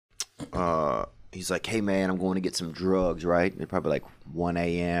he's like, hey, man, I'm going to get some drugs, right? They're probably like 1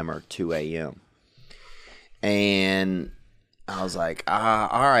 a.m. or 2 a.m. And I was like,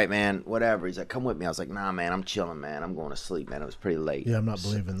 all right, man, whatever. He's like, come with me. I was like, nah, man, I'm chilling, man. I'm going to sleep, man. It was pretty late. Yeah, I'm not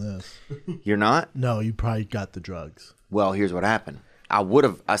believing this. You're not? No, you probably got the drugs. Well, here's what happened.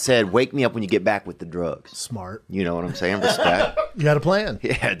 I said, wake me up when you get back with the drugs. Smart. You know what I'm saying? Respect. You had a plan.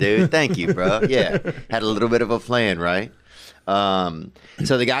 Yeah, dude. Thank you, bro. Yeah. Had a little bit of a plan, right?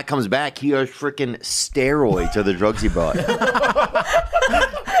 So the guy comes back. He has freaking steroids are the drugs he brought.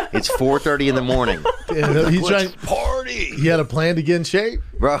 It's 4:30 in the morning. Yeah, he's Let's trying party. He had a plan to get in shape?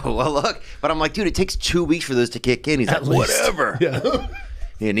 Bro, well, look. But I'm like, dude, it takes 2 weeks for this to kick in. He's At like, least. whatever. Yeah.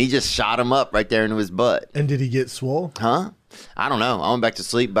 And he just shot him up right there into his butt. And did he get swole? Huh? I don't know. I went back to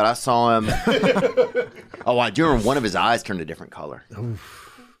sleep, but I saw him. Oh, I do remember one of his eyes turned a different color.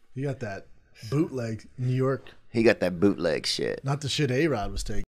 Oof. You got that bootleg New York. He got that bootleg shit. Not the shit A-Rod was taking.